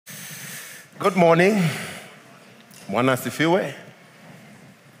Good morning. Bwana asifiwe.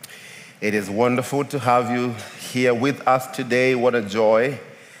 It is wonderful to have you here with us today. What a joy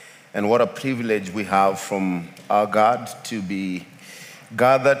and what a privilege we have from our God to be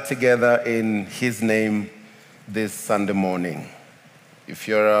gathered together in His name this Sunday morning. If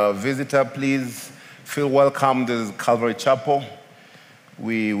you're a visitor, please feel welcome. This is Calvary Chapel.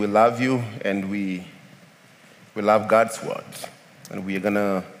 We love you and we love God's word. And we are going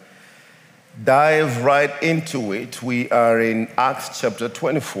to dive right into it. We are in Acts chapter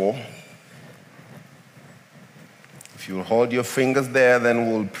 24. If you hold your fingers there,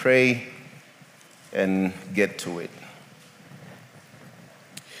 then we'll pray and get to it.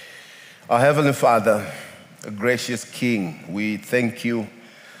 Our Heavenly Father, a gracious King, we thank you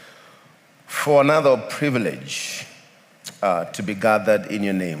for another privilege to be gathered in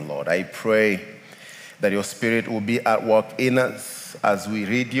your name, Lord. I pray that your Spirit will be at work in us as we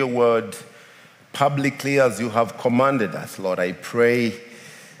read your word publicly as you have commanded us, Lord. I pray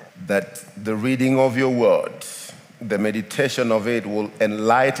that the reading of your word, the meditation of it will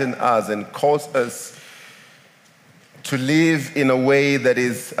enlighten us and cause us to live in a way that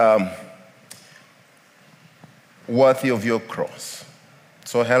is worthy of your cross.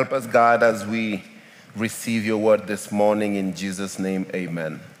 So help us, God, as we receive your word this morning. In Jesus' name,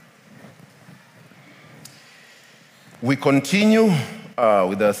 amen. We continue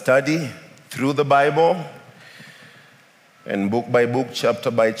with our study through the Bible, and book by book, chapter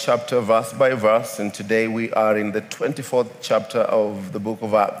by chapter, verse by verse. And today we are in the 24th chapter of the book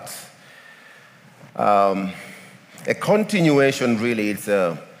of Acts. A continuation, really. It's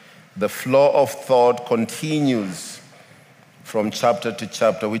the flow of thought continues from chapter to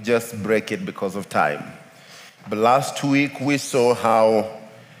chapter. We just break it because of time. But last week we saw how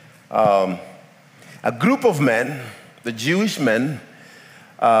a group of men, the Jewish men,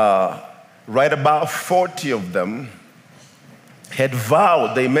 right about 40 of them,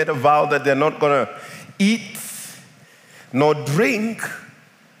 they made a vow that they're not going to eat nor drink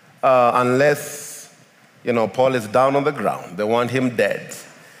unless, Paul is down on the ground. They want him dead.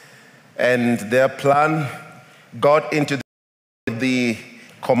 And their plan got into the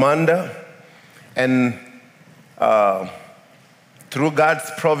commander, and through God's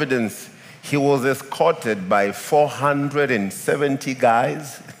providence, he was escorted by 470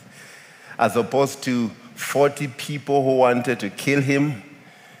 guys, as opposed to 40 people who wanted to kill him.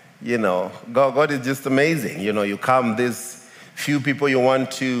 God is just amazing. You come, these few people, you want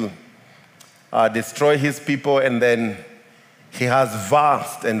to destroy his people, and then he has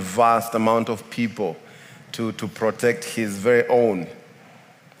vast amount of people to protect his very own.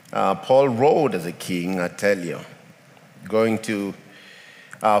 Paul rode as a king, I tell you, going to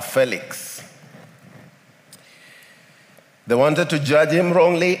Felix. They wanted to judge him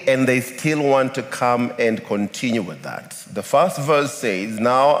wrongly, and they still want to come and continue with that. The first verse says,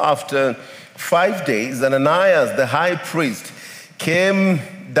 "Now after 5 days, Ananias, the high priest, came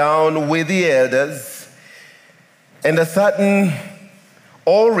down with the elders, and a certain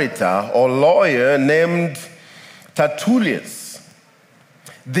orator or lawyer named Tertullus.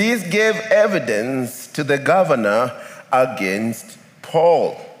 These gave evidence to the governor against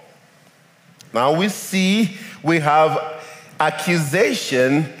Paul." Now we have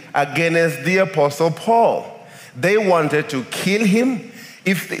accusation against the Apostle Paul. They wanted to kill him.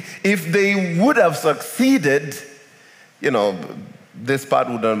 If they would have succeeded, this part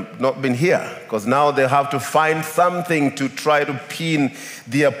would have not been here, because now they have to find something to try to pin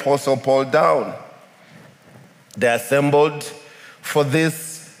the Apostle Paul down. They assembled for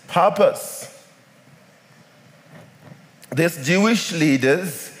this purpose. These Jewish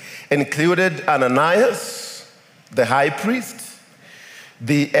leaders included Ananias, the high priest,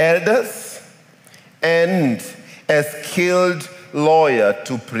 the elders, and a skilled lawyer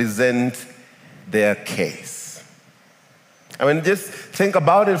to present their case. Just think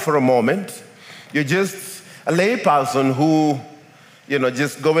about it for a moment. You're just a layperson who,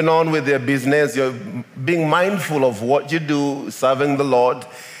 just going on with their business. You're being mindful of what you do, serving the Lord,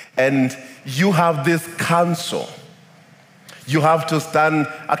 and you have this counsel. You have to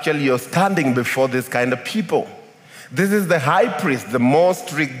you're standing before this kind of people. This is the high priest, the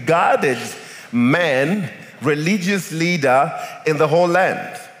most regarded man, religious leader in the whole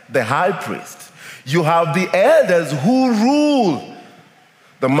land, the high priest. You have the elders who rule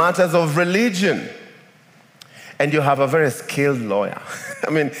the matters of religion. And you have a very skilled lawyer.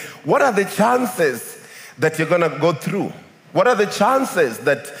 What are the chances that you're going to go through? What are the chances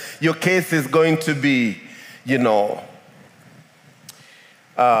that your case is going to be, your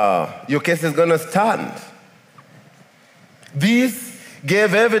case is going to stand? This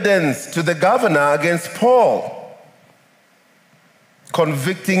gave evidence to the governor against Paul,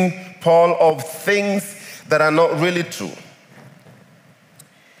 convicting Paul of things that are not really true.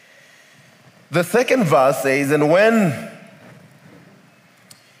 The second verse says, and when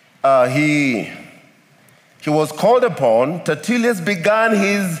he was called upon, Tertullus began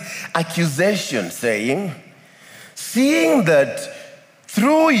his accusation, saying, seeing that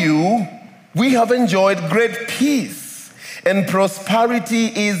through you we have enjoyed great peace, and prosperity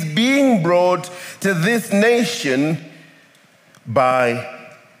is being brought to this nation by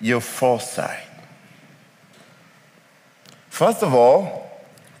your foresight. First of all,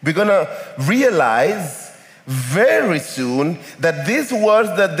 we're going to realize very soon that these words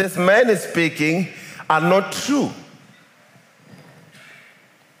that this man is speaking are not true.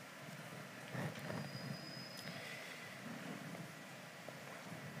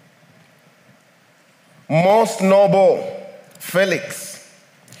 Most noble Felix.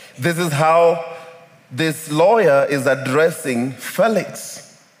 This is how this lawyer is addressing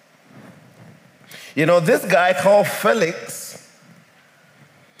Felix. You know, this guy called Felix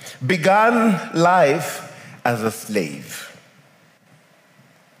began life as a slave.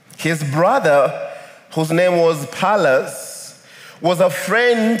 His brother, whose name was Pallas, was a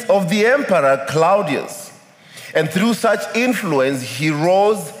friend of the emperor Claudius. And through such influence, he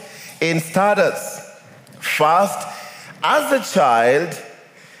rose in status. First, as a child,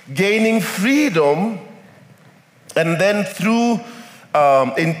 gaining freedom, and then through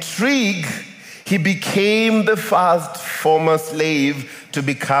intrigue, he became the first former slave to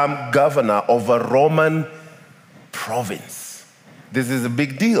become governor of a Roman province. This is a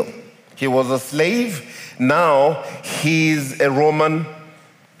big deal. He was a slave. Now he's a Roman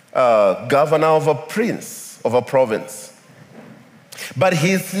governor of a province. But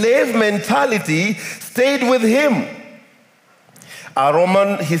his slave mentality stayed with him. A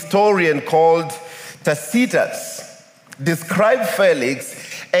Roman historian called Tacitus described Felix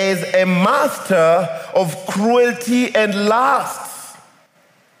as a master of cruelty and lust,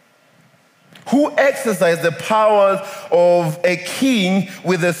 who exercised the powers of a king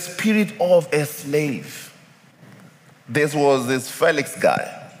with the spirit of a slave. This was this Felix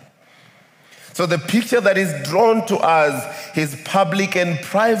guy. So the picture that is drawn to us, his public and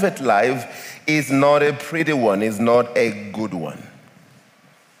private life, is not a pretty one, is not a good one.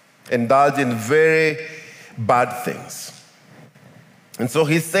 Indulge in very bad things. And so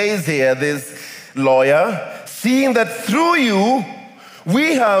he says here, this lawyer, seeing that through you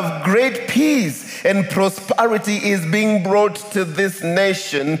we have great peace and prosperity is being brought to this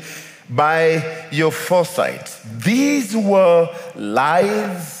nation by your foresight. These were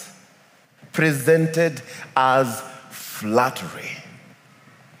lies presented as flattery.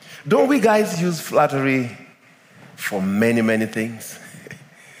 Don't we guys use flattery for many, many things?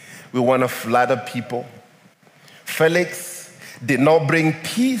 We want to flatter people. Felix did not bring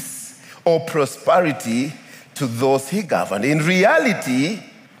peace or prosperity to those he governed. In reality,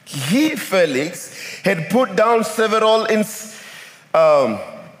 he, Felix, had put down several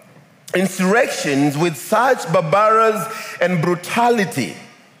insurrections with such barbarity and brutality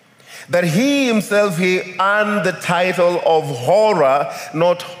that he himself, he earned the title of horror,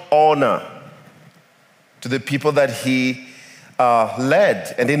 not honor, to the people that he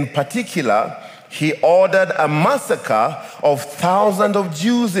led. And in particular, he ordered a massacre of thousands of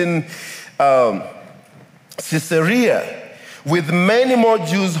Jews in Caesarea, with many more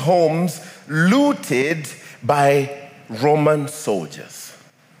Jews' homes looted by Roman soldiers.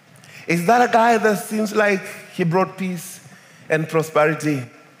 Is that a guy that seems like he brought peace and prosperity?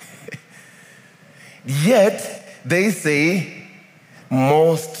 Yet, they say,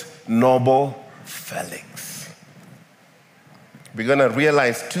 most noble Felix. We're going to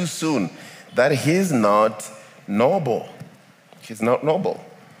realize too soon that he's not noble. He's not noble.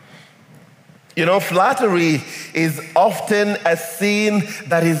 You know, flattery is often a sin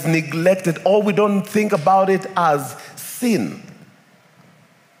that is neglected, or we don't think about it as sin.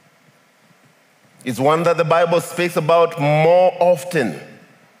 It's one that the Bible speaks about more often.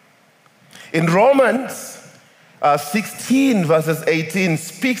 In Romans 16 verses 18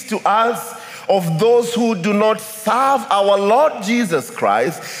 speaks to us of those who do not serve our Lord Jesus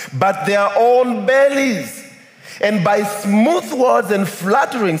Christ, but their own bellies, and by smooth words and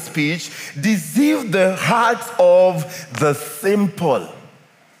flattering speech deceive the hearts of the simple.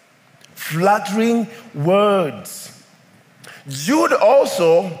 Flattering words. Jude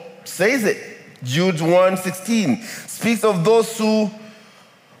also says it. Jude 1:16 speaks of those who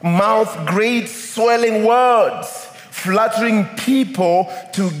mouth great swelling words, flattering people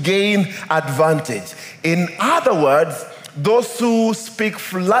to gain advantage. In other words, those who speak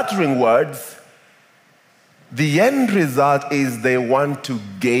flattering words, the end result is they want to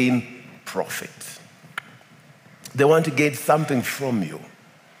gain profit. They want to get something from you.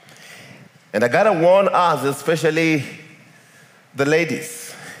 And I gotta warn us, especially the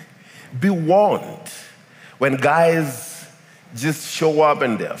ladies, be warned when guys just show up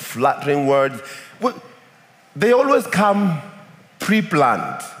and they're flattering words. They always come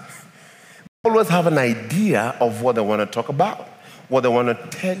pre-planned. They always have an idea of what they want to talk about, what they want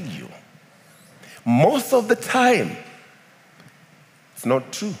to tell you. Most of the time, it's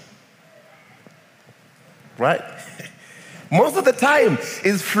not true. Right? Most of the time,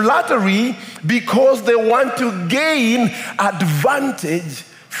 it's flattery because they want to gain advantage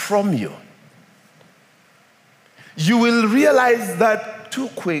from you. You will realize that too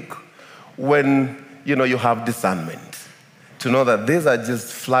quick when you have discernment to know that these are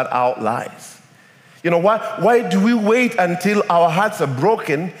just flat out lies. Why do we wait until our hearts are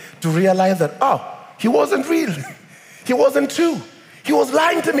broken to realize that, he wasn't real. He wasn't true. He was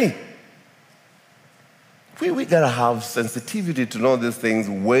lying to me. We gotta have sensitivity to know these things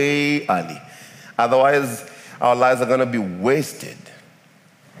way early. Otherwise, our lives are gonna be wasted.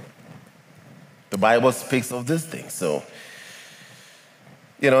 The Bible speaks of these things. So,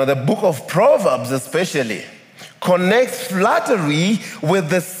 the book of Proverbs especially connects flattery with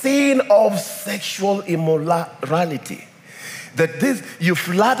the sin of sexual immorality. That you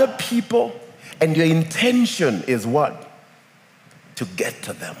flatter people and your intention is what? To get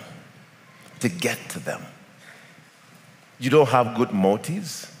to them. To get to them. You don't have good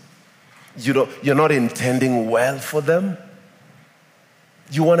motives. You're not intending well for them.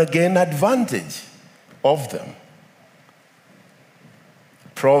 You want to gain advantage of them.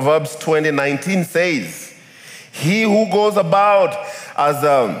 Proverbs 20:19 says, "He who goes about as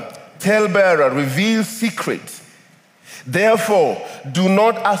a talebearer reveals secrets. Therefore, do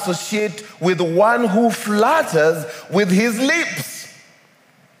not associate with one who flatters with his lips."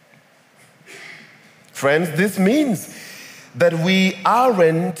 Friends, this means that we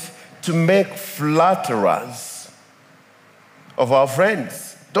aren't to make flatterers of our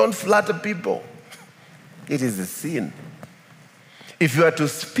friends. Don't flatter people. It is a sin. If you are to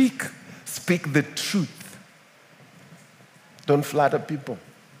speak the truth. Don't flatter people.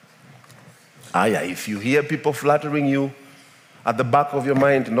 If you hear people flattering you, at the back of your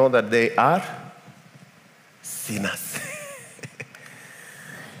mind, know that they are sinners.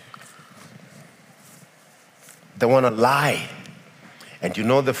 They want to lie. And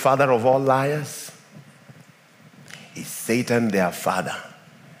the father of all liars is Satan, their father.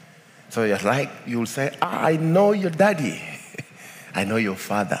 So you'll say, I know your daddy. I know your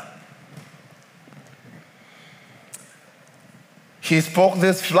father. He spoke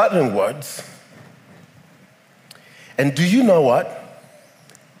these flattering words. And do you know what?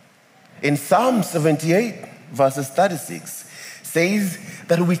 In Psalm 78, verses 36, says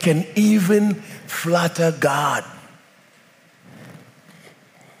that we can even flatter God.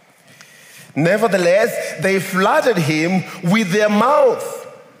 Nevertheless, they flattered him with their mouth,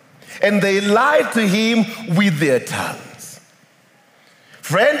 and they lied to him with their tongues.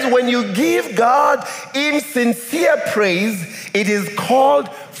 Friends, when you give God insincere praise, it is called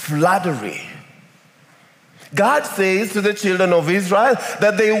flattery. God says to the children of Israel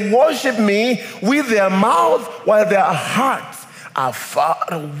that they worship me with their mouth while their hearts are far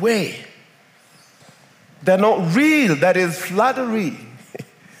away. They're not real. That is flattery.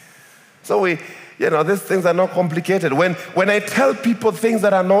 So these things are not complicated. When I tell people things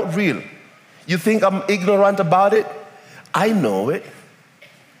that are not real, you think I'm ignorant about it? I know it.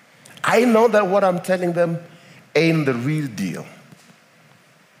 I know that what I'm telling them ain't the real deal.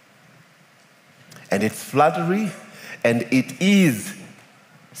 And it's flattery, and it is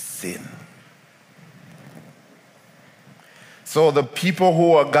sin. So the people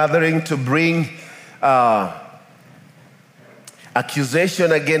who are gathering to bring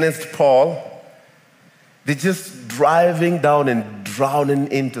accusation against Paul, they're just driving down and drowning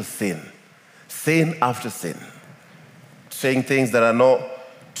into sin. Sin after sin. Saying things that are not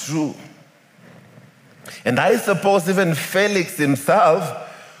true. And I suppose even Felix himself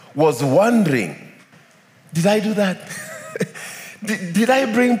was wondering, did I do that? did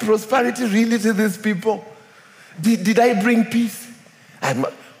I bring prosperity really to these people? Did I bring peace?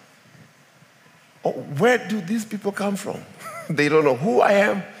 Where do these people come from? They don't know who I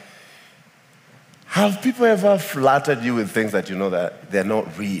am. Have people ever flattered you with things that you know that they're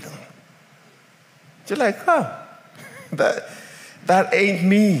not real? You're like, that ain't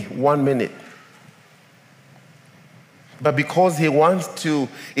me 1 minute. But because he wants to,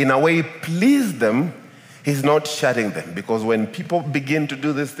 in a way, please them, He's not shutting them, because when people begin to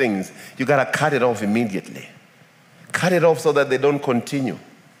do these things, you got to cut it off immediately. Cut it off so that they don't continue.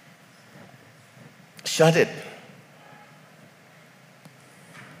 Shut it.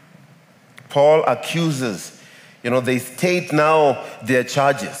 Paul accuses, they state now their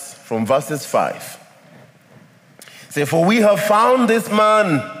charges from verses 5. Say, for we have found this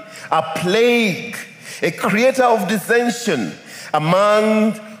man a plague, a creator of dissension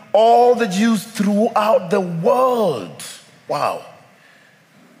among all the Jews throughout the world. Wow.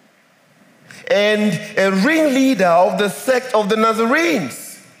 And a ringleader of the sect of the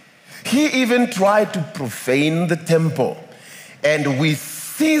Nazarenes. He even tried to profane the temple, and we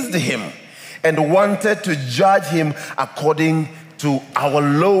seized him and wanted to judge him according to our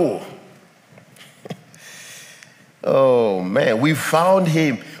law. Oh man, we found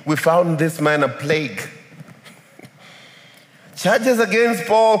this man a plague. Charges against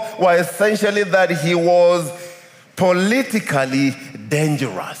Paul were essentially that he was politically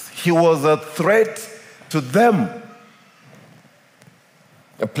dangerous. He was a threat to them.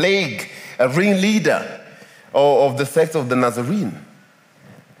 A plague, a ringleader of the sect of the Nazarene.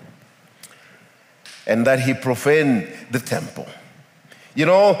 And that he profaned the temple.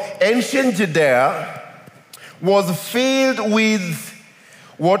 Ancient Judea was filled with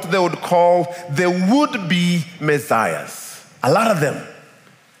what they would call the would-be messiahs. A lot of them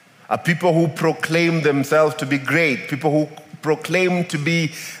are people who proclaim themselves to be great, people who proclaim to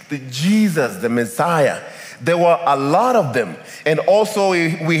be the Jesus, the Messiah. There were a lot of them. And also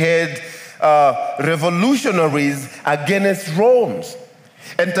we had revolutionaries against Rome.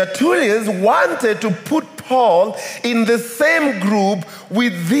 And Tertullius wanted to put Paul in the same group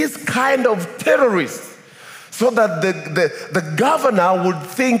with this kind of terrorists, so that the governor would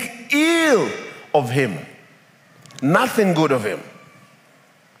think ill of him, nothing good of him.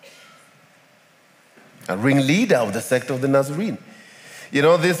 A ringleader of the sect of the Nazarene.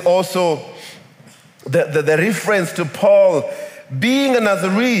 This also, the reference to Paul being a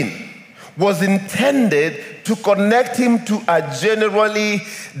Nazarene was intended to connect him to a generally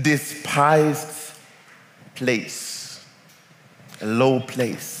despised place, a low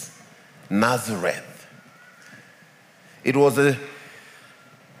place, Nazareth. It was a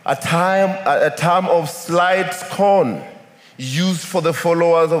term of slight scorn used for the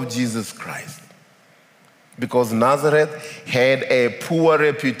followers of Jesus Christ, because Nazareth had a poor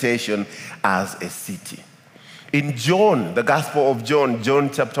reputation as a city. In John, the Gospel of John, John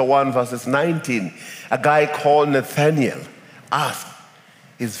chapter 1, verses 19, a guy called Nathanael asked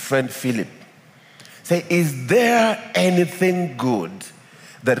his friend Philip, say, is there anything good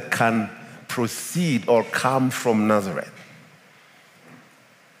that can proceed or come from Nazareth?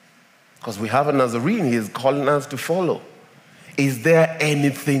 Because we have a Nazarene he is calling us to follow. Is there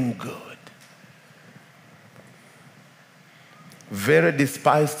anything good? Very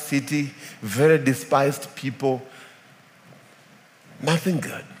despised city, very despised people, nothing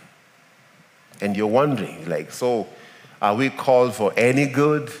good. And you're wondering, so are we called for any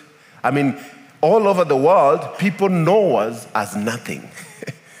good? All over the world, people know us as nothing.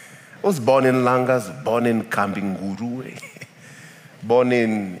 I was born in Langas, born in Kambingurue, born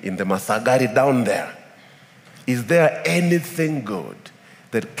in the Masagari down there. Is there anything good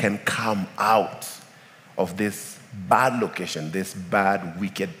that can come out of this bad location, this bad,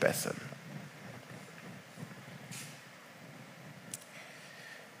 wicked person?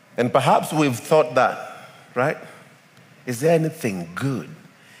 And perhaps we've thought that, right? Is there anything good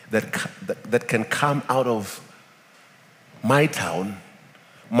that can come out of my town,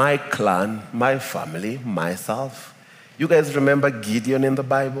 my clan, my family, myself? You guys remember Gideon in the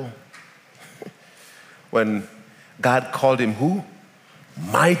Bible? When God called him who?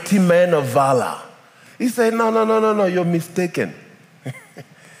 Mighty man of valor. He said, no, you're mistaken.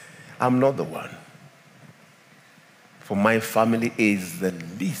 I'm not the one. For my family is the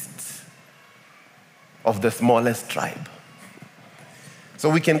least of the smallest tribe. So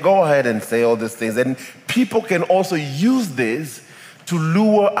we can go ahead and say all these things. And people can also use this to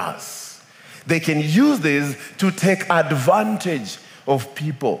lure us. They can use this to take advantage of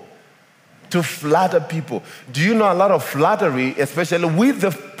people, to flatter people. Do you know a lot of flattery, especially with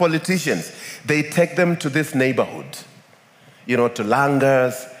the politicians? They take them to this neighborhood, to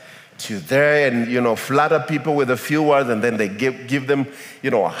Langas, to there, and, flatter people with a few words, and then they give them,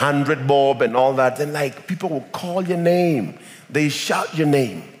 100 bob and all that. And people will call your name. They shout your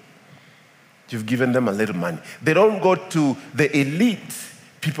name. You've given them a little money. They don't go to the elite,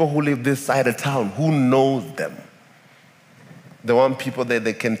 people who live this side of town, who knows them. They want people that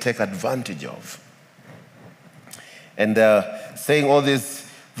they can take advantage of. And saying all these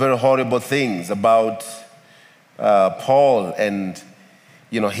very horrible things about Paul and,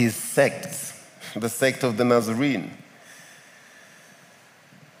 his sect, the sect of the Nazarene.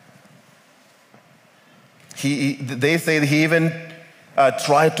 They say he even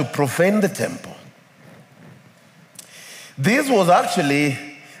tried to profane the temple. This was actually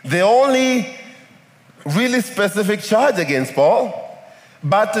the only really specific charge against Paul,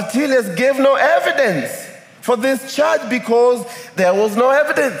 but Tertullus gave no evidence for this charge because there was no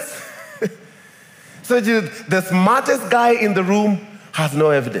evidence. So the smartest guy in the room has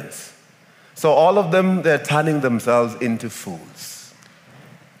no evidence. So all of them, they're turning themselves into fools.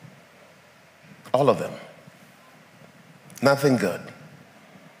 All of them. Nothing good.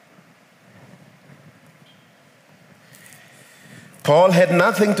 Paul had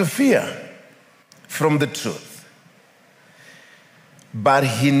nothing to fear from the truth. But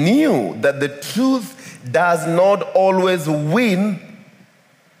he knew that the truth does not always win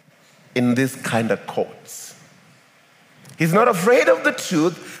in this kind of courts. He's not afraid of the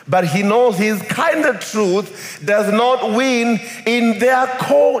truth, but he knows his kind of truth does not win in their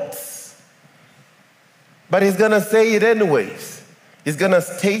courts. But he's going to say it anyways. He's going to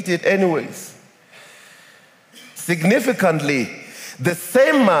state it anyways. Significantly, the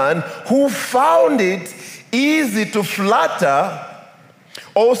same man who found it easy to flatter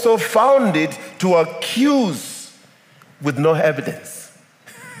also found it to accuse with no evidence.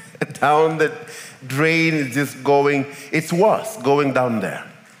 Down the drain is just going, it's worse going down there.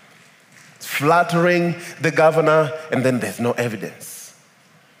 It's flattering the governor, and then there's no evidence.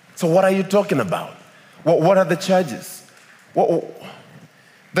 So what are you talking about? What are the charges?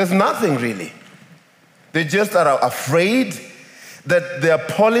 There's nothing really. They just are afraid that their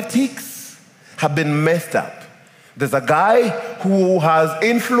politics have been messed up. There's a guy who has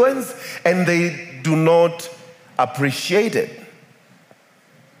influence and they do not appreciate it.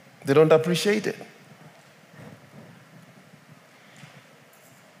 They don't appreciate it.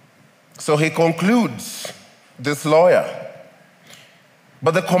 So he concludes, this lawyer.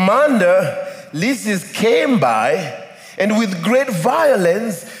 But the commander, Lysias, came by and with great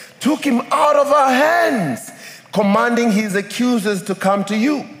violence took him out of our hands, commanding his accusers to come to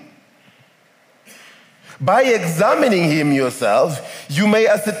you. By examining him yourself, you may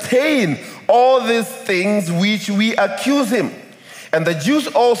ascertain all these things which we accuse him. And the Jews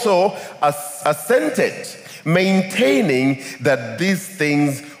also assented, maintaining that these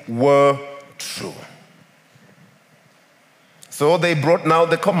things were true. So they brought now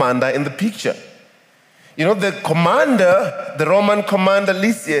the commander in the picture. The commander, the Roman commander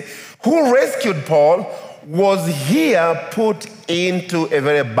Lysias, who rescued Paul, was here put into a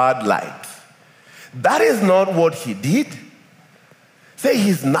very bad light. That is not what he did. Say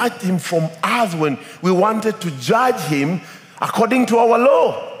he snatched him from us when we wanted to judge him according to our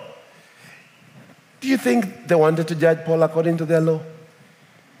law. Do you think they wanted to judge Paul according to their law?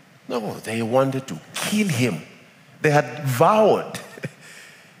 No, they wanted to kill him. They had vowed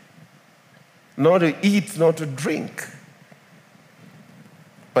not to eat, not to drink.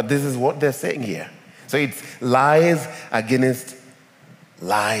 But this is what they're saying here. So it's lies against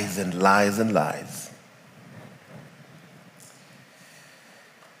lies and lies and lies.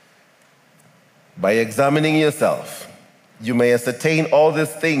 By examining yourself, you may ascertain all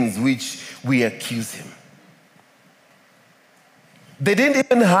these things which we accuse him. They didn't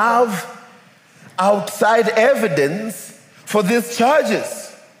even have outside evidence for these charges.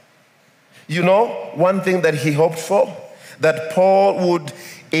 One thing that he hoped for, that Paul would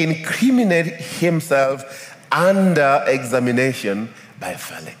incriminate himself under examination by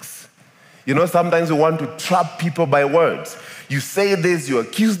Felix. Sometimes we want to trap people by words. You say this, you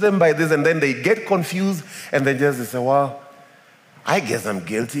accuse them by this, and then they get confused, and they just say, well, I guess I'm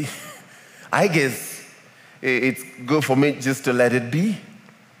guilty. I guess it's good for me just to let it be.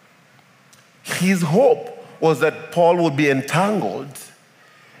 His hope was that Paul would be entangled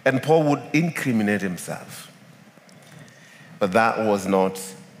and Paul would incriminate himself. But that was not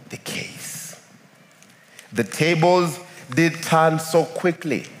the case. The tables did turn so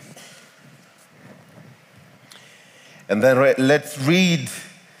quickly. And then let's read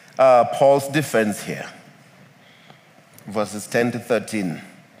Paul's defense here. Verses 10 to 13.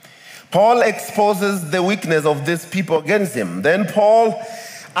 Paul exposes the weakness of these people against him. Then Paul,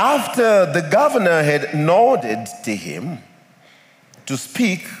 after the governor had nodded to him to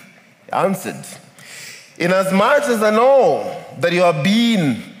speak, answered, "Inasmuch as I know that you have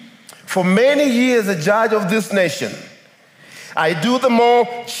been for many years a judge of this nation, I do the more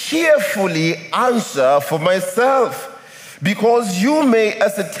cheerfully answer for myself, because you may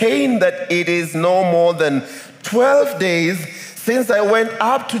ascertain that it is no more than 12 days since I went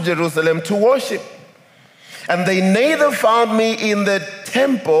up to Jerusalem to worship. And they neither found me in the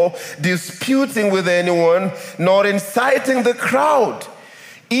temple disputing with anyone, nor inciting the crowd,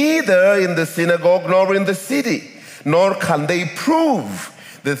 either in the synagogue nor in the city, nor can they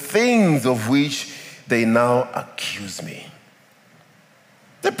prove the things of which they now accuse me.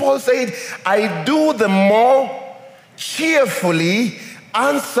 Then Paul said, I do the more cheerfully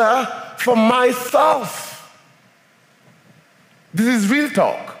answer for myself. This is real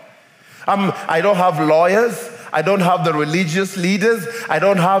talk. I don't have lawyers. I don't have the religious leaders. I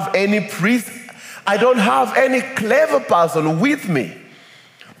don't have any priests. I don't have any clever person with me.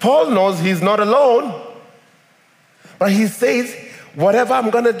 Paul knows he's not alone. But he says, whatever I'm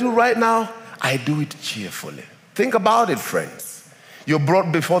going to do right now, I do it cheerfully. Think about it, friends. You're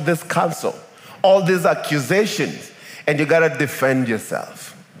brought before this council, all these accusations, and you got to defend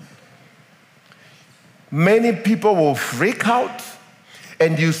yourself. Many people will freak out,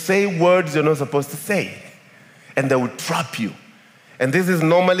 and you say words you're not supposed to say, and they will trap you. And this is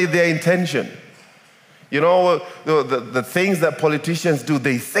normally their intention. You know, the things that politicians do,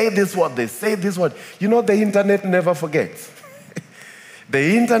 they say this word, they say this word. You know, the internet never forgets.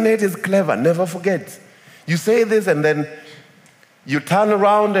 The internet is clever, never forgets. You say this, and then you turn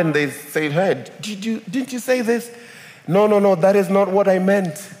around and they say, hey, didn't you say this? No, that is not what I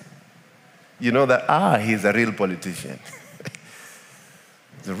meant. You know that, he's a real politician.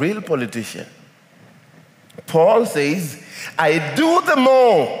 He's a real politician. Paul says, I do the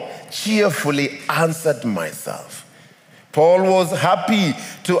more cheerfully answered myself. Paul was happy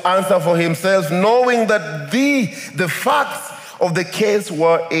to answer for himself, knowing that the facts of the case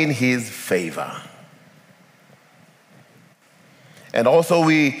were in his favor. And also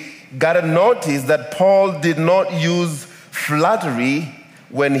we got to notice that Paul did not use flattery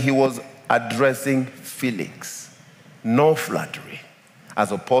when he was addressing Felix. No flattery.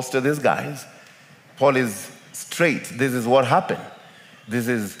 As opposed to these guys, Paul is straight. This is what happened. This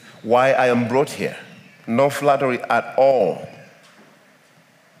is why I am brought here. No flattery at all.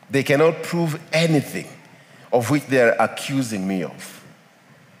 They cannot prove anything of which they are accusing me of.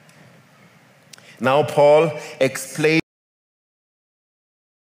 Now Paul explains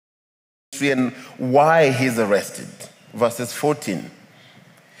and why he's arrested. Verses 14.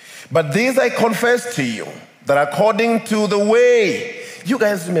 But this I confess to you, that according to the way, you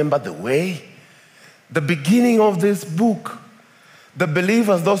guys remember the way? The beginning of this book, the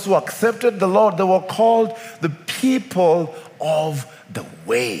believers, those who accepted the Lord, they were called the people of the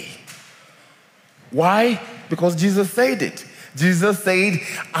way. Why? Because Jesus said it. Jesus said,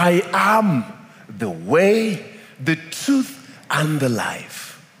 I am the way, the truth, and the life.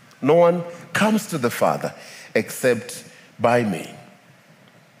 No one comes to the Father except by me.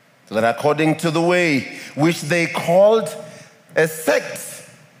 So that according to the way which they called a sect,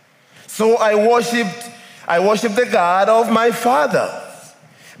 so I worshipped the God of my fathers,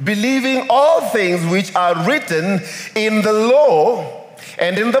 believing all things which are written in the law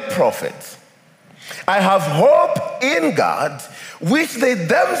and in the prophets. I have hope in God, which they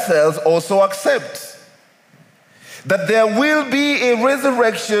themselves also accept, that there will be a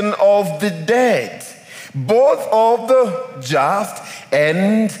resurrection of the dead, both of the just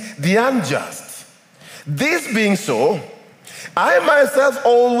and the unjust. This being so, I myself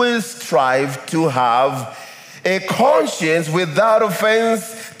always strive to have a conscience without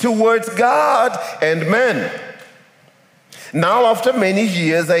offense towards God and men. Now, after many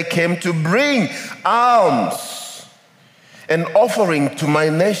years, I came to bring alms and offering to my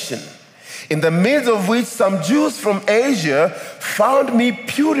nation, in the midst of which some Jews from Asia found me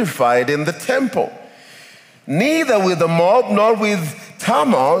purified in the temple. Neither with the mob nor with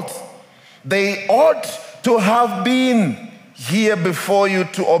tumult, they ought to have been here before you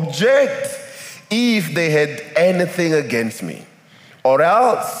to object if they had anything against me. Or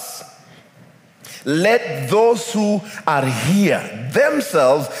else, let those who are here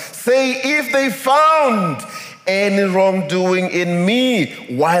themselves say if they found any wrongdoing in me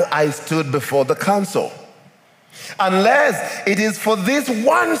while I stood before the council. Unless it is for this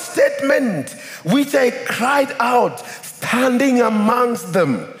one statement which I cried out, standing amongst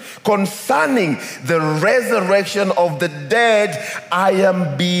them, concerning the resurrection of the dead, I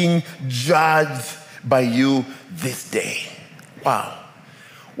am being judged by you this day. Wow.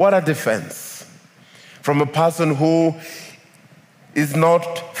 What a defense from a person who is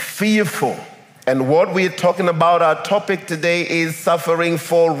not fearful. And what we're talking about, our topic today is suffering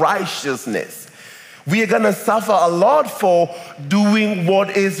for righteousness. We are going to suffer a lot for doing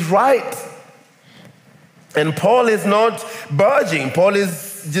what is right. And Paul is not budging. Paul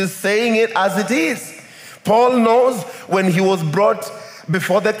is just saying it as it is. Paul knows when he was brought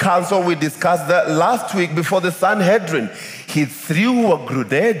before the council, we discussed that last week, before the Sanhedrin, he threw a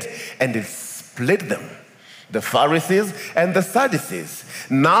grenade and he split them, the Pharisees and the Sadducees.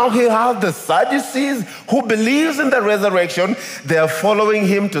 Now he has the Sadducees who believes in the resurrection. They are following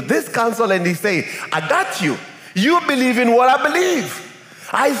him to this council, and he say, I got you. You believe in what I believe.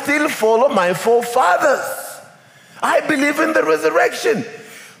 I still follow my forefathers. I believe in the resurrection.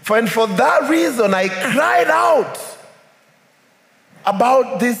 And for that reason, I cried out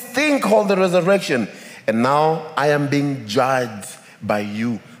about this thing called the resurrection. And now I am being judged by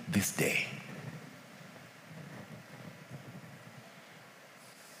you this day.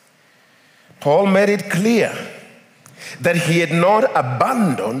 Paul made it clear that he had not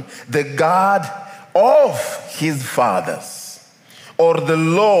abandoned the God of his fathers or the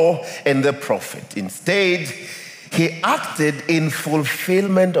law and the prophet. Instead, he acted in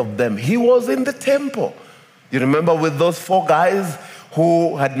fulfillment of them. He was in the temple. You remember with those 4 guys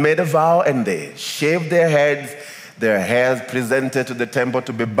who had made a vow and they shaved their heads, their hairs presented to the temple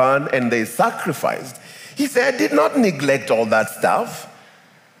to be burned, and they sacrificed. He said, I did not neglect all that stuff.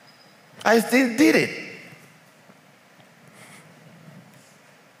 I still did it.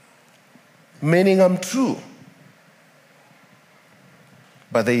 Meaning I'm true.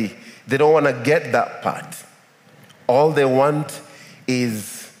 But they don't want to get that part. All they want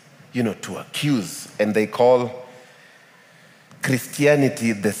is, to accuse. And they call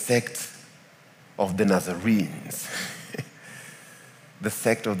Christianity the sect of the Nazarenes. The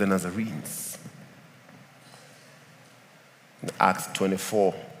sect of the Nazarenes. Acts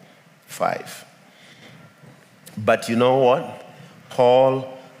 24:5. But you know what?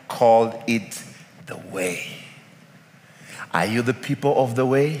 Paul called it the way. Are you the people of the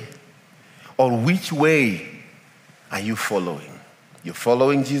way? Or which way are you following? You're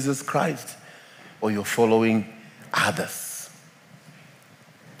following Jesus Christ, or you're following others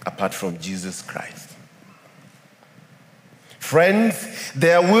apart from Jesus Christ? Friends,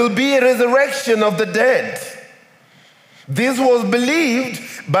 there will be a resurrection of the dead. This was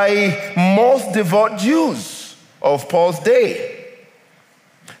believed by most devout Jews of Paul's day,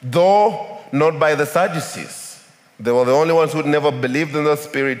 though not by the Sadducees. They were the only ones who never believed in the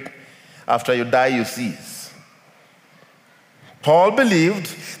Spirit. After you die, you cease. Paul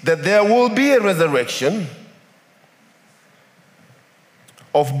believed that there will be a resurrection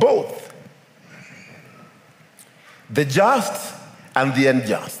of both the just and the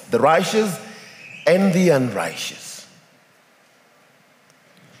unjust, the righteous and the unrighteous.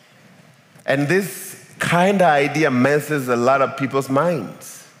 And this kind of idea messes a lot of people's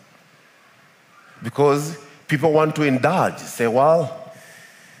minds, because people want to indulge, say, well,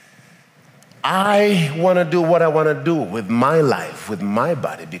 I want to do what I want to do with my life, with my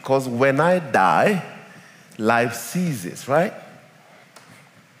body, because when I die, life ceases, right?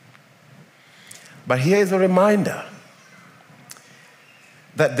 But here is a reminder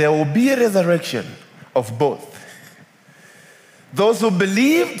that there will be a resurrection of both. Those who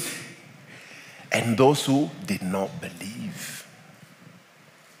believed and those who did not believe.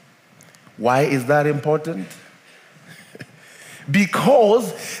 Why is that important?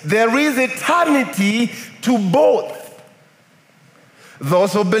 Because there is eternity to both.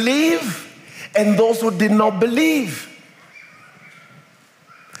 Those who believe and those who did not believe.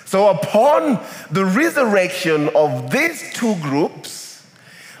 So upon the resurrection of these two groups,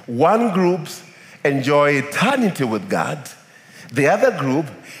 one group enjoy eternity with God, the other group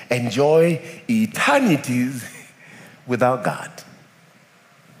enjoy eternities without God.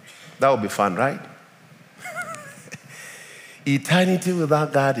 That would be fun, right? Eternity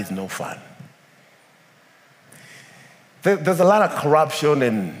without God is no fun. There's a lot of corruption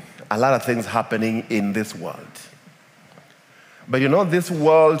and a lot of things happening in this world. But this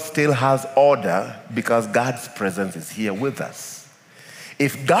world still has order because God's presence is here with us.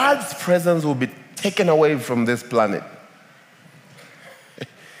 If God's presence will be taken away from this planet,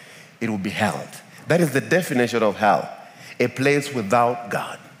 it will be hell. That is the definition of hell. A place without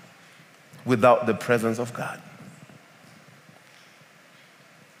God, without the presence of God.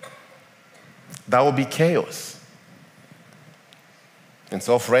 That will be chaos. And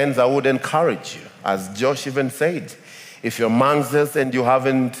so, friends, I would encourage you, as Josh even said, if you're amongst us and you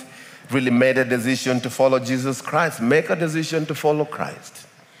haven't really made a decision to follow Jesus Christ, make a decision to follow Christ.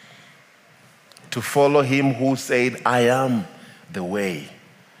 To follow him who said, I am the way,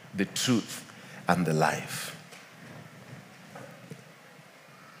 the truth, and the life.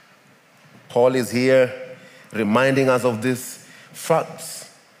 Paul is here reminding us of these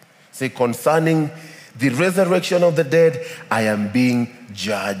facts. Say, concerning the resurrection of the dead, I am being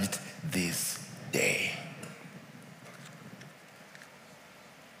judged this day.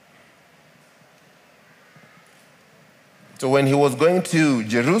 So when he was going to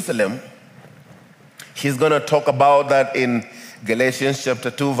Jerusalem, he's going to talk about that in Galatians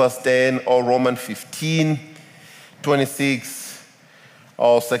chapter 2, verse 10, or Romans 15, 26,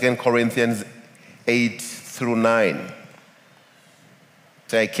 or 2 Corinthians 8 through 9.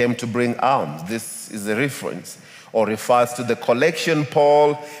 So I came to bring alms. This is a reference or refers to the collection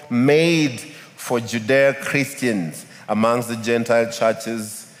Paul made for Judea Christians amongst the Gentile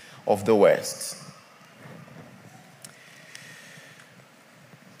churches of the West.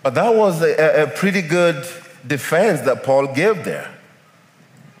 But that was a pretty good defense that Paul gave there.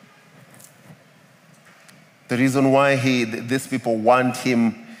 The reason why these people want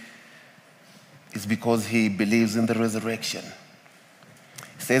him is because he believes in the resurrection.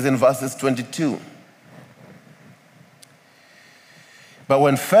 It says in verses 22, but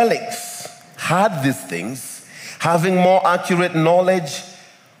when Felix heard these things, having more accurate knowledge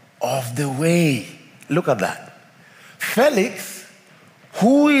of the way, look at that. Felix,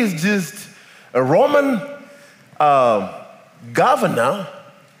 who is just a Roman governor,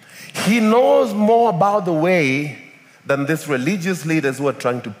 he knows more about the way than these religious leaders who are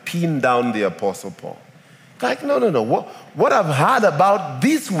trying to pin down the Apostle Paul. Like, no. What I've heard about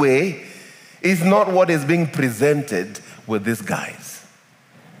this way is not what is being presented with these guys.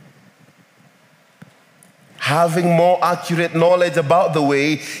 Having more accurate knowledge about the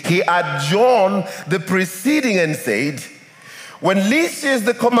way, he adjourned the proceeding and said, when Lysias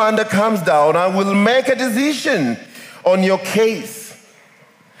the commander comes down, I will make a decision on your case.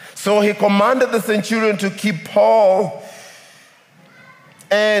 So he commanded the centurion to keep Paul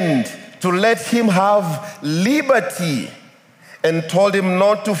and to let him have liberty, and told him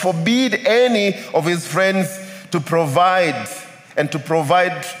not to forbid any of his friends to provide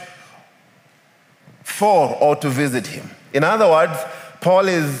for or to visit him. In other words, Paul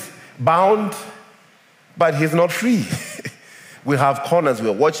is bound, but he's not free. We have corners.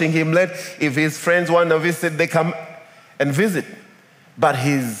 We're watching him. If his friends want to visit, they come and visit. But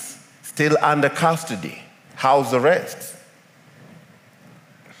he's still under custody, house arrest.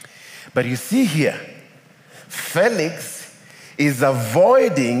 But you see here, Felix is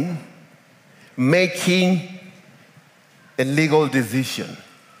avoiding making a legal decision.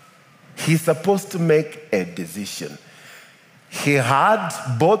 He's supposed to make a decision. He heard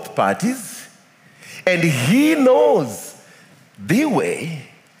both parties, and he knows the way,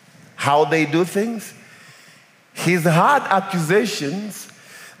 how they do things. He's heard accusations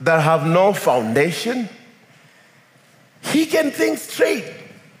that have no foundation. He can think straight,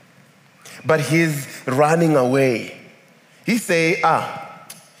 but he's running away. He say,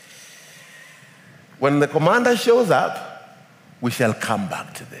 when the commander shows up, we shall come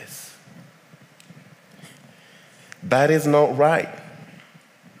back to this. That is not right.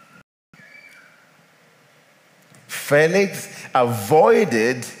 Felix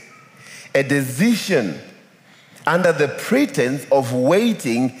avoided a decision under the pretense of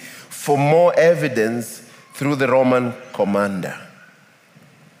waiting for more evidence through the Roman commander.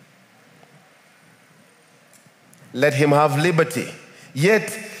 Let him have liberty.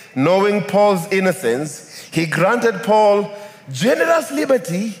 Yet, knowing Paul's innocence, he granted Paul generous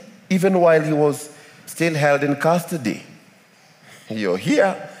liberty even while he was still held in custody. You're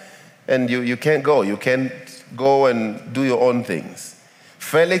here and you can't go. You can't go and do your own things.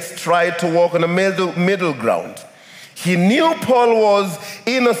 Felix tried to walk on a middle ground. He knew Paul was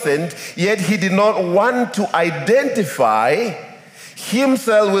innocent, yet he did not want to identify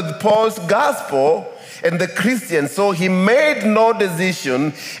himself with Paul's gospel and the Christians, so he made no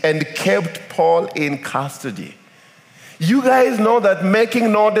decision and kept Paul in custody. You guys know that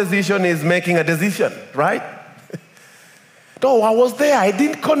making no decision is making a decision, right? No, I was there, I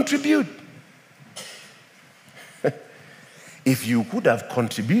didn't contribute. If you could have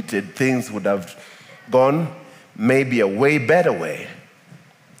contributed, things would have gone maybe a way better way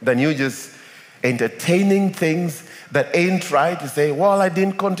than you just entertaining things that ain't right to say, well, I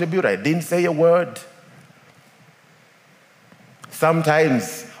didn't contribute, I didn't say a word.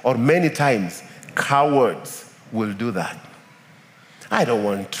 Sometimes, or many times, cowards will do that. I don't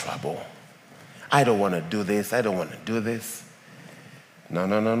want trouble. I don't want to do this. I don't want to do this.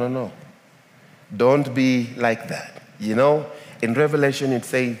 No. Don't be like that. You know, in Revelation it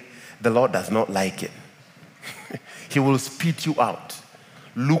says the Lord does not like it. He will spit you out.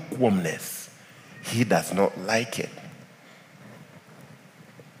 Lukewarmness. He does not like it.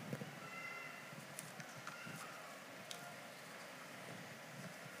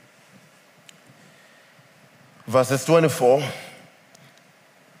 Verses 24.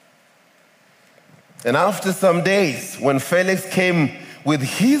 And after some days, when Felix came with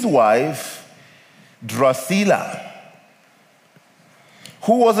his wife, Drusilla,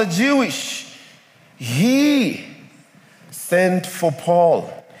 who was a Jewish, he sent for Paul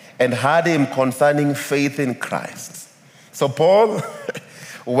and had him concerning faith in Christ. So Paul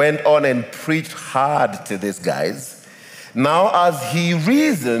went on and preached hard to these guys. Now, as he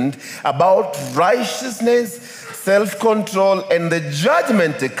reasoned about righteousness, self-control, and the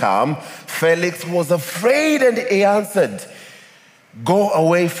judgment to come, Felix was afraid and he answered, "Go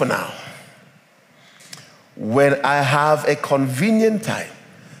away for now. When I have a convenient time,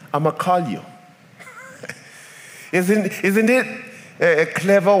 I'm going to call you." Isn't it a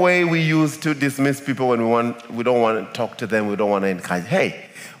clever way we use to dismiss people when we don't want to talk to them, we don't want to encourage? Hey,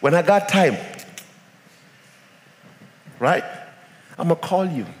 when I got time, right? I'm going to call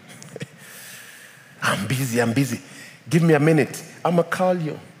you. I'm busy. Give me a minute. I'm going to call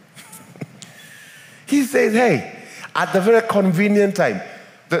you. He says, hey, at the very convenient time.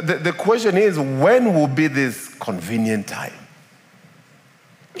 The question is, when will be this convenient time?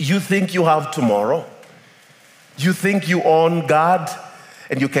 You think you have tomorrow? You think you own God?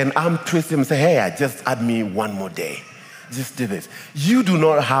 And you can arm twist him and say, hey, just add me one more day. Just do this. You do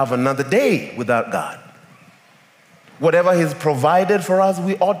not have another day without God. Whatever he's provided for us,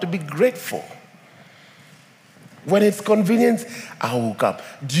 we ought to be grateful. When it's convenient, I will come.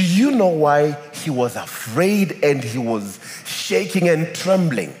 Do you know why he was afraid and he was shaking and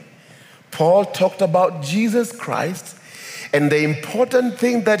trembling? Paul talked about Jesus Christ, and the important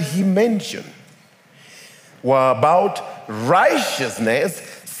thing that he mentioned were about righteousness,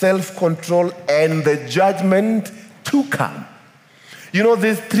 self-control, and the judgment to come. You know,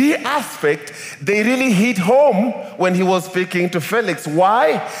 these three aspects, they really hit home when he was speaking to Felix.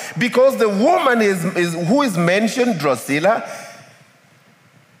 Why? Because the woman who is mentioned, Drusilla,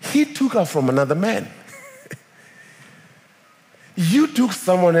 he took her from another man. You took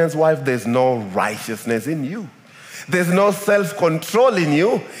someone else's wife, there's no righteousness in you. There's no self-control in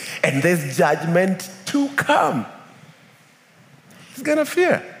you, and there's judgment to come. He's gonna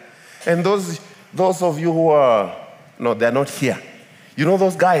fear. And those of you who are, no, they're not here. You know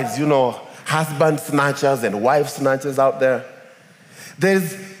those guys, husband snatchers and wife snatchers out there?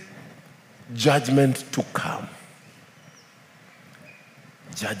 There's judgment to come.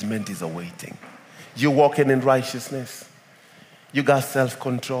 Judgment is awaiting. You're walking in righteousness. You got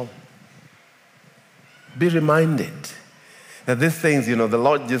self-control. Be reminded that these things, the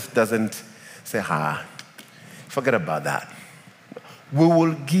Lord just doesn't say, forget about that. We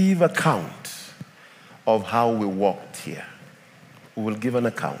will give account of how we walked here. We will give an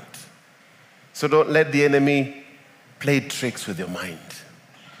account. So don't let the enemy play tricks with your mind.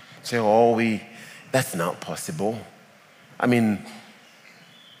 Say, that's not possible. I mean,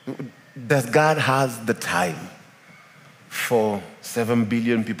 does God has the time for 7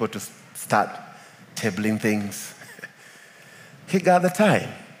 billion people to start tabling things? He got the time.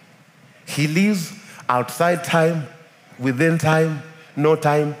 He lives outside time, within time, no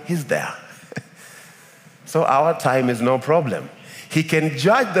time, he's there. So our time is no problem. He can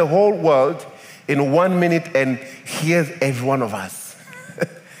judge the whole world in 1 minute and hears every one of us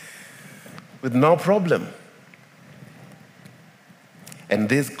with no problem. And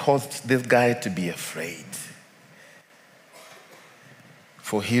this caused this guy to be afraid.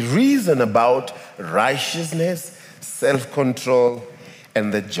 For he reasoned about righteousness, self-control,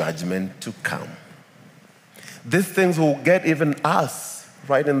 and the judgment to come. These things will get even us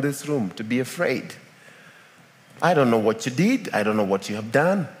right in this room to be afraid. I don't know what you did. I don't know what you have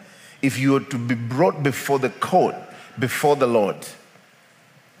done. If you were to be brought before the court, before the Lord,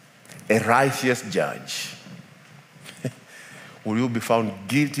 a righteous judge, will you be found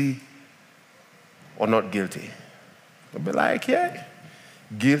guilty or not guilty? You'll be like, yeah,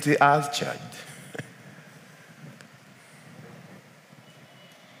 guilty as charged.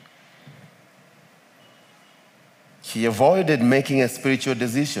 He avoided making a spiritual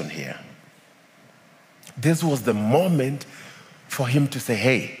decision here. This was the moment for him to say,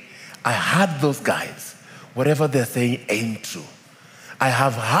 hey, I heard those guys. Whatever they're saying ain't true. I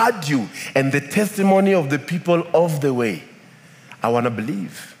have heard you and the testimony of the people of the way. I want to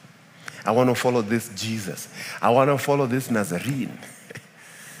believe. I want to follow this Jesus. I want to follow this Nazarene.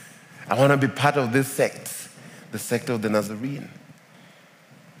 I want to be part of this sect, the sect of the Nazarene.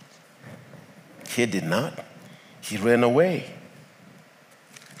 He did not. He ran away.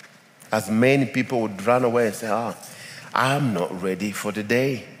 As many people would run away and say, I'm not ready for the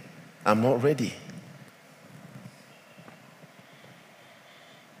day. I'm not ready.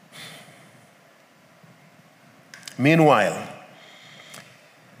 Meanwhile,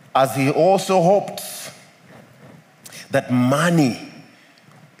 as he also hoped that money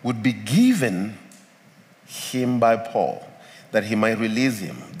would be given him by Paul. that he might release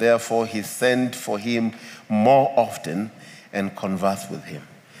him. Therefore, he sent for him more often and conversed with him.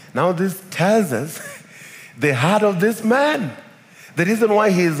 Now, this tells us the heart of this man. The reason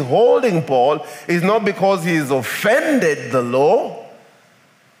why he is holding Paul is not because he has offended the law.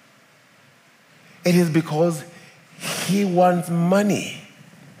 It is because he wants money.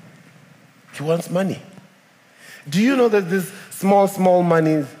 He wants money. Do you know that this small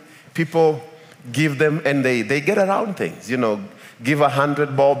money people give them and they get around things? You know, give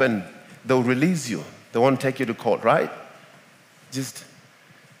 100 bob and they'll release you. They won't take you to court, right? Just,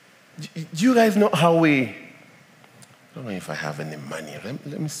 do you guys know how we, I don't know if I have any money.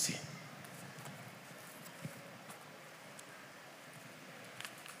 Let me see.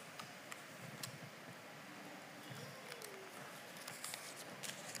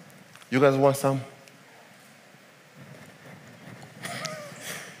 You guys want some?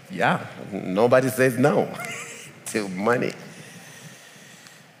 Yeah, nobody says no to money.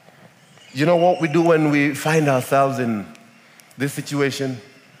 You know what we do when we find ourselves in this situation?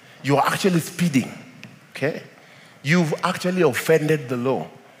 You're actually speeding, okay? You've actually offended the law.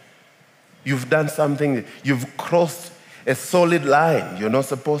 You've done something, you've crossed a solid line you're not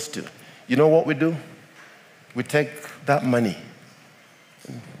supposed to. You know what we do? We take that money.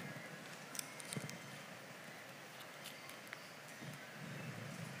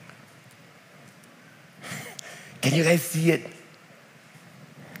 Can you guys see it?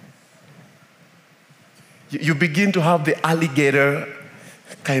 You begin to have the alligator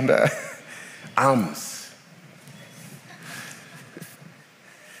kind of arms.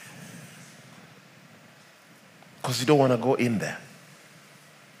 Because you don't want to go in there.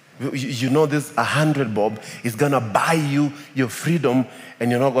 You know this 100 bob is going to buy you your freedom and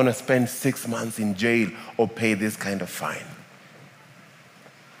you're not going to spend 6 months in jail or pay this kind of fine.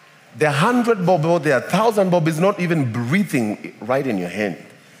 The 100 bob or the 1,000 bob is not even breathing right in your hand.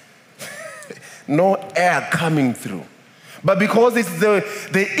 No air coming through. But because it's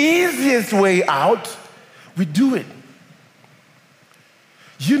the easiest way out, we do it.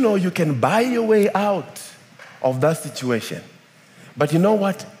 You know you can buy your way out of that situation. But you know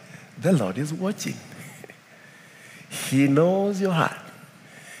what? The Lord is watching. He knows your heart.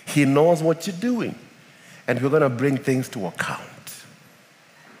 He knows what you're doing. And we're going to bring things to account.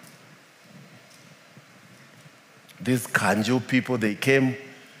 These Kanjo people, they came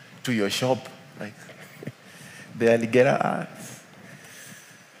to your shop like the alligator eyes.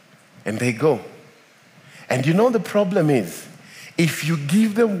 And they go. And you know the problem is, if you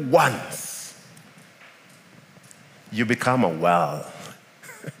give them once, you become a well.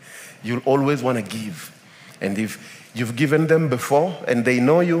 You'll always want to give. And if you've given them before and they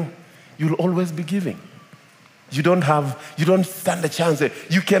know you, you'll always be giving. You don't stand a chance.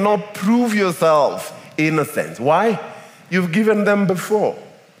 You cannot prove yourself innocent. Why? You've given them before.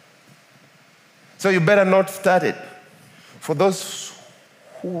 So you better not start it. For those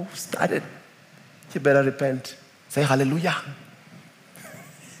who started, you better repent. Say hallelujah.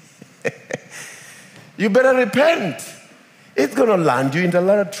 You better repent. It's going to land you into a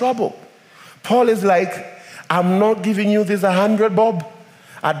lot of trouble. Paul is like, I'm not giving you this 100 bob.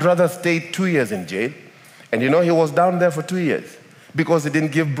 I'd rather stay 2 years in jail. And you know, he was down there for 2 years because he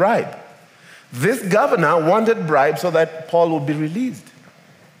didn't give bribe. This governor wanted bribe so that Paul would be released.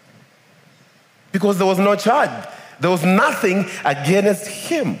 Because there was no charge. There was nothing against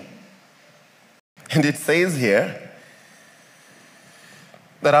him. And it says here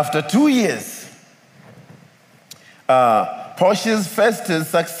that after 2 years, Porcius Festus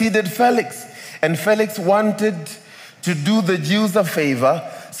succeeded Felix. And Felix wanted to do the Jews a favor,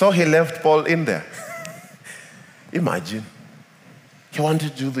 so he left Paul in there. Imagine. He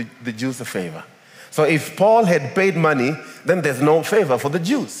wanted to do the Jews a favor. So if Paul had paid money, then there's no favor for the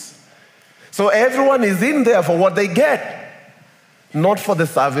Jews. So everyone is in there for what they get, not for the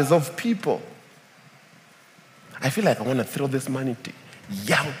service of people. I feel like I want to throw this money to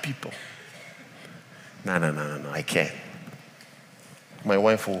young people. No, I can't. My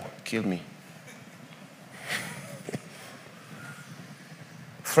wife will kill me.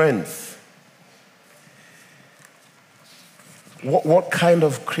 Friends, what kind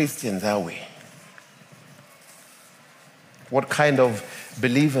of Christians are we? What kind of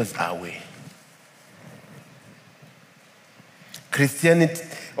believers are we? Christianity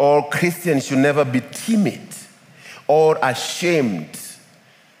or Christians should never be timid or ashamed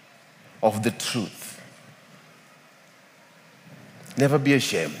of the truth. Never be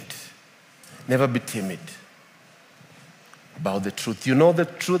ashamed. Never be timid about the truth. You know the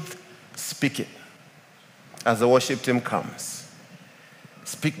truth, speak it. As the worship team comes,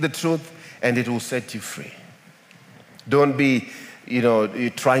 speak the truth and it will set you free. Don't be, you're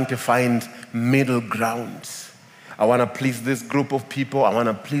trying to find middle grounds. I want to please this group of people. I want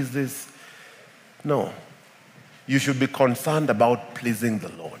to please this. No. You should be concerned about pleasing the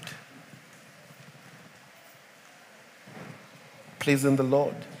Lord. Pleasing the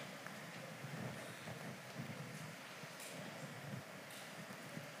Lord.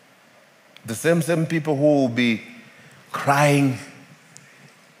 The same people who will be crying,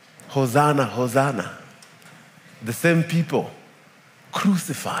 Hosanna, Hosanna. The same people,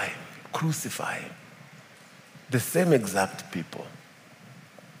 crucify, crucify. The same exact people.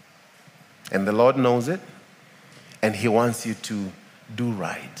 And the Lord knows it, and He wants you to do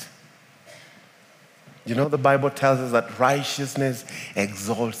right. The Bible tells us that righteousness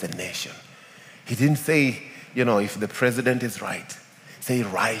exalts a nation. He didn't say, if the president is right, say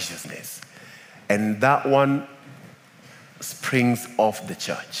righteousness. And that one springs off the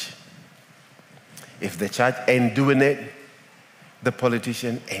church. If the church ain't doing it, the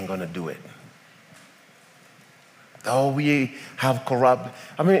politician ain't gonna do it. Oh, we have corrupt.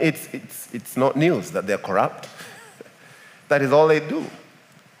 I mean, it's not news that they're corrupt. That is all they do.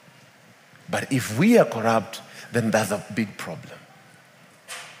 But if we are corrupt, then that's a big problem.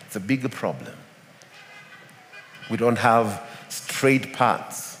 It's a bigger problem. We don't have straight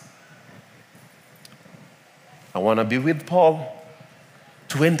paths. I want to be with Paul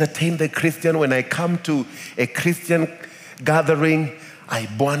to entertain the Christian. When I come to a Christian gathering, I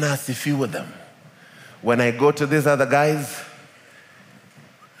buona sifi with them. When I go to these other guys,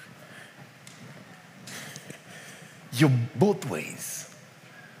 you both ways.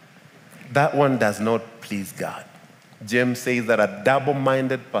 That one does not please God. James says that a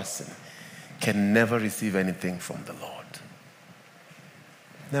double-minded person can never receive anything from the Lord.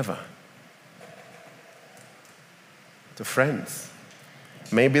 Never. So friends,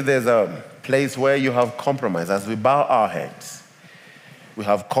 maybe there's a place where you have compromised. As we bow our heads, we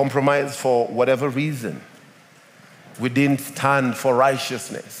have compromised for whatever reason. We didn't stand for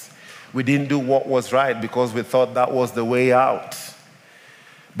righteousness. We didn't do what was right because we thought that was the way out.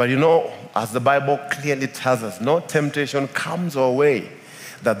 But as the Bible clearly tells us, no temptation comes our way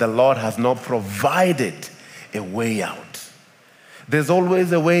that the Lord has not provided a way out. There's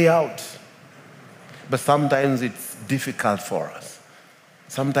always a way out. But sometimes it's difficult for us.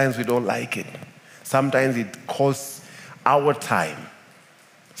 Sometimes we don't like it. Sometimes it costs our time.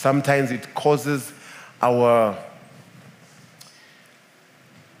 Sometimes it causes our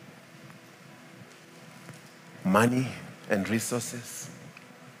money and resources.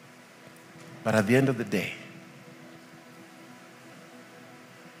 But at the end of the day,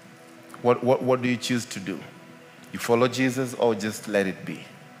 what do you choose to do? You follow Jesus or just let it be?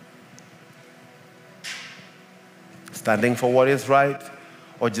 Standing for what is right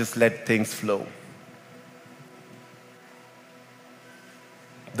or just let things flow?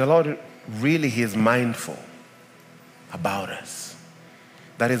 The Lord really, He is mindful about us.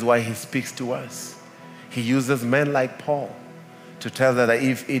 That is why He speaks to us. He uses men like Paul to tell us that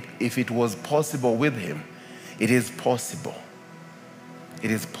if it was possible with Him, it is possible. It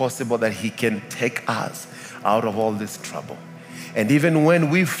is possible that He can take us out of all this trouble. And even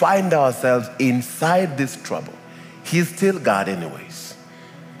when we find ourselves inside this trouble, He's still God anyways.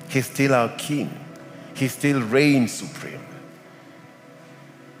 He's still our King. He still reigns supreme.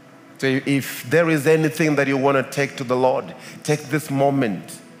 So if there is anything that you want to take to the Lord, take this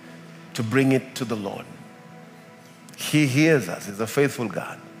moment to bring it to the Lord. He hears us. He's a faithful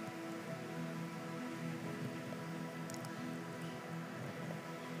God.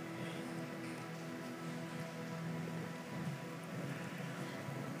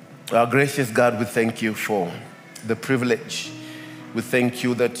 Our gracious God, we thank you for the privilege. We thank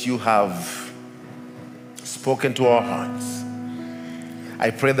you that you have spoken to our hearts. I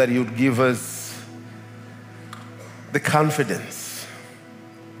pray that you'd give us the confidence,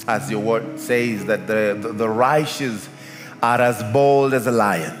 as your word says, that the righteous are as bold as a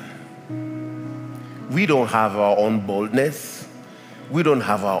lion. We don't have our own boldness. We don't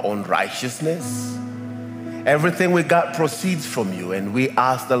have our own righteousness. Everything we got proceeds from you, and we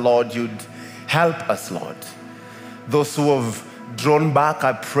ask the Lord you'd help us, Lord. Those who have drawn back,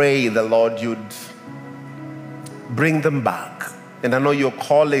 I pray the Lord you'd bring them back. And I know you're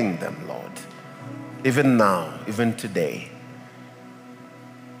calling them, Lord, even now, even today.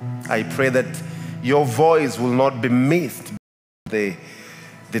 I pray that your voice will not be missed by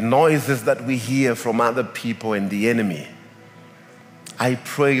the noises that we hear from other people and the enemy. I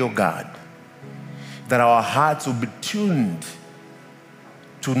pray, oh God, that our hearts will be tuned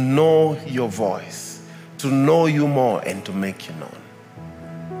to know your voice, to know you more, and to make you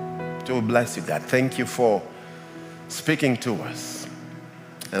known. So we bless you, God. Thank you for speaking to us.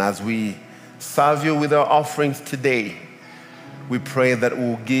 And as we serve you with our offerings today, we pray that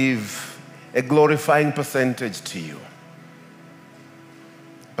we'll give a glorifying percentage to you.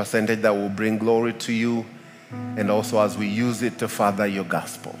 Percentage that will bring glory to you, and also as we use it to further your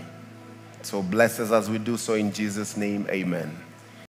gospel. So bless us as we do so in Jesus' name, amen.